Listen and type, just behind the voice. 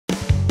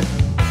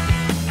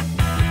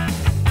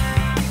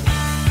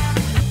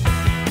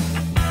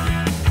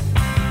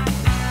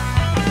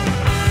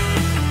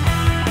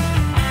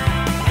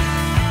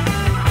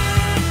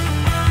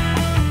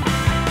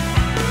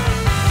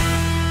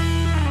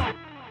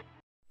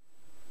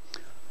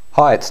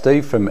Hi, it's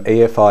Steve from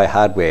EFI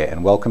Hardware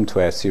and welcome to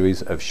our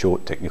series of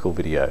short technical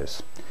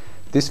videos.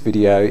 This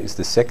video is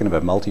the second of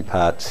a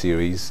multi-part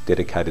series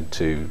dedicated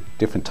to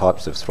different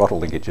types of throttle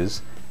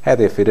linkages, how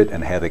they're fitted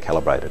and how they're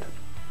calibrated.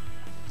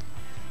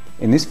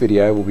 In this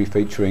video we'll be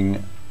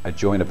featuring a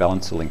joiner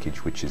balancer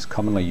linkage which is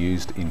commonly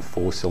used in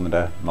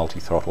 4-cylinder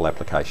multi-throttle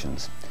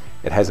applications.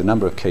 It has a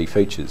number of key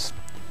features.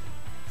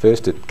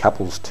 First, it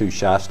couples two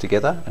shafts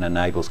together and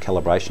enables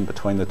calibration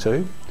between the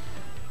two.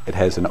 It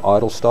has an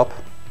idle stop,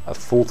 a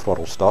full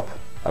throttle stop,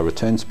 a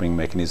return spring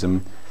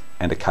mechanism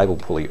and a cable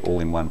pulley all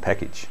in one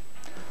package.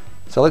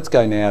 So let's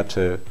go now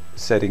to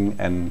setting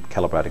and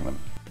calibrating them.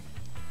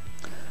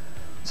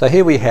 So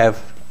here we have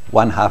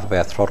one half of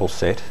our throttle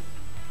set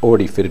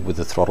already fitted with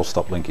the throttle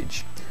stop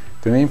linkage.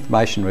 For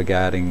information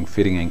regarding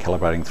fitting and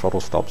calibrating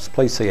throttle stops,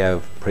 please see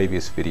our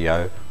previous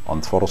video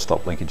on throttle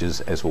stop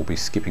linkages, as we'll be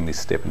skipping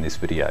this step in this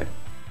video.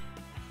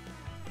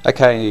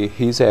 Okay,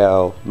 here's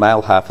our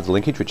male half of the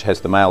linkage, which has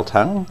the male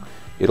tongue.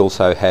 It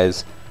also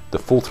has the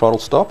full throttle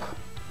stop,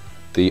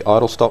 the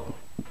idle stop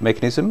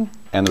mechanism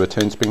and the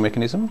return spring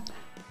mechanism.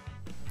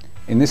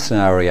 In this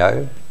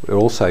scenario we're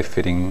also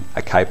fitting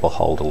a cable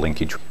holder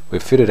linkage.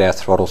 We've fitted our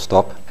throttle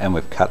stop and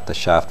we've cut the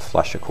shaft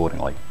flush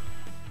accordingly.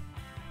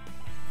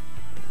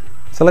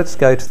 So let's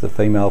go to the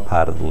female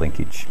part of the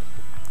linkage.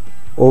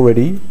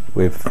 Already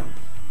we've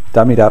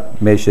dummied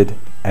up, measured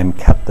and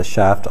cut the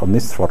shaft on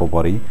this throttle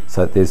body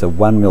so that there's a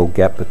 1mm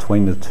gap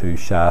between the two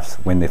shafts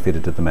when they're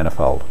fitted to the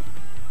manifold.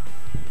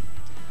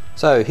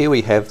 So here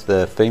we have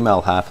the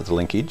female half of the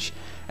linkage,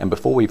 and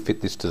before we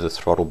fit this to the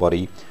throttle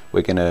body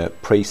we're going to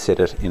preset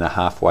it in a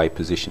halfway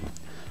position.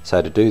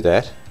 So to do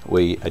that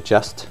we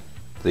adjust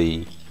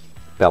the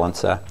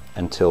balancer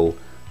until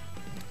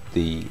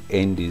the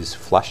end is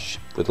flush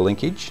with the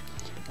linkage,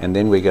 and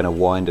then we're going to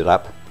wind it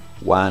up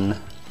 1,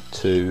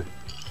 2,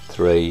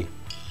 3,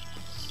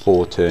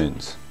 4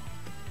 turns.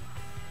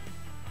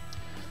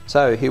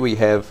 So here we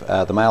have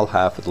the male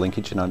half of the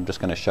linkage, and I'm just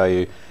going to show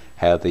you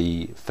how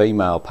the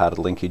female part of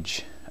the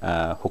linkage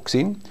hooks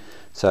in.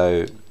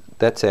 So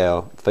that's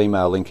our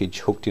female linkage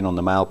hooked in on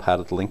the male part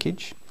of the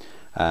linkage.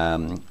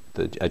 The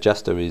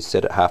adjuster is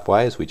set at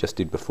halfway as we just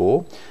did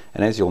before,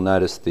 and as you'll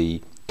notice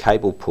the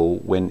cable pull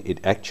when it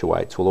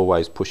actuates will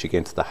always push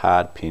against the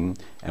hard pin,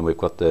 and we've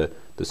got the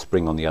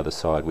spring on the other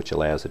side which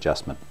allows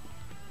adjustment.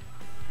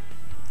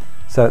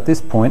 So at this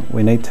point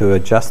we need to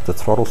adjust the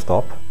throttle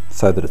stop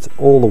so that it's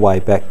all the way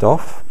backed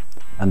off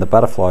and the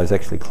butterfly is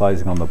actually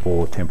closing on the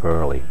bore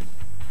temporarily.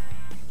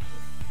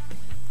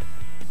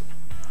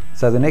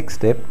 So the next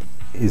step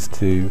is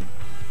to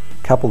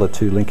couple the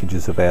two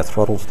linkages of our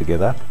throttles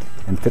together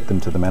and fit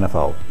them to the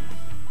manifold.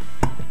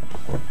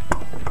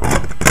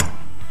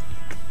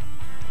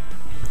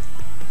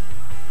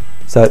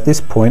 So at this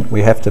point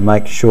we have to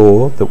make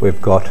sure that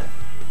we've got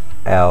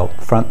our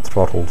front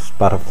throttle's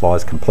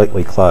butterflies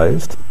completely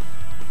closed,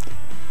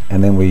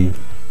 and then we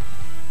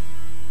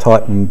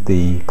tighten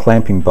the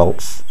clamping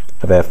bolts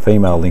of our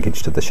female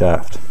linkage to the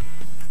shaft.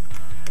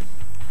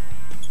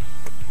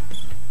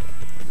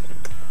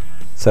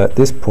 So at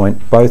this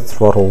point both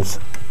throttles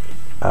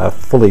are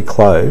fully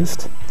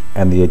closed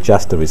and the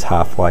adjuster is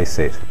halfway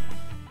set.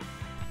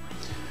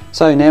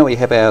 So now we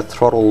have our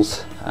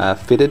throttles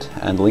fitted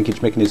and the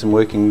linkage mechanism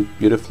working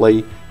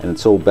beautifully and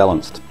it's all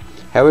balanced.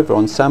 However,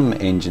 on some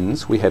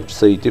engines we have to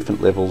see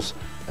different levels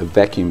of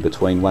vacuum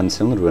between one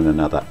cylinder and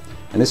another,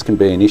 and this can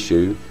be an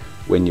issue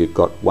when you've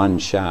got one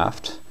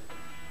shaft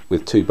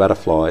with two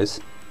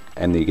butterflies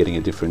and they're getting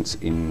a difference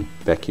in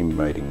vacuum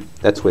reading.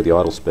 That's where the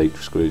idle speed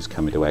screws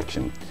come into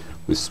action.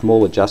 With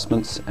small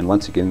adjustments and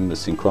once again the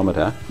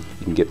synchrometer,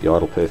 you can get the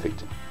idle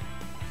perfect.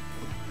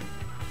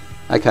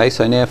 Okay,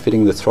 so now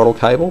fitting the throttle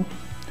cable.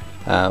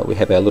 We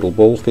have our little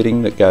ball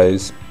fitting that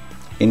goes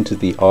into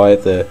the eye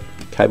of the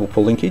cable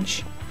pull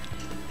linkage.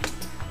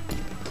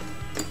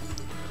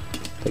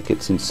 That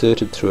gets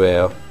inserted through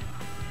our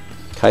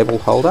cable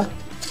holder.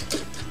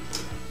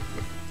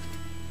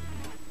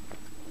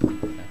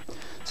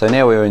 So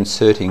now we're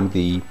inserting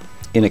the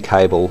inner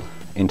cable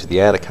into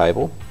the outer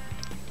cable.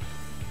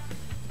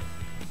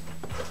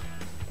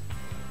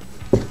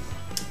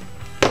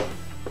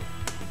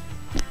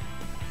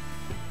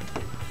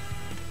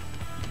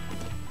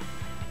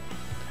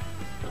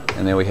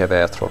 And there we have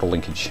our throttle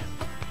linkage.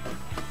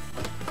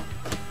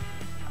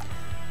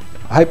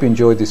 I hope you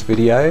enjoyed this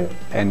video,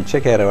 and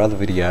check out our other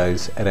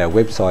videos at our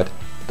website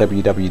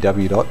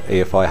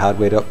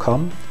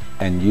www.efihardware.com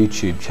and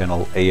YouTube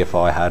channel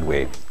EFI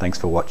Hardware. Thanks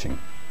for watching.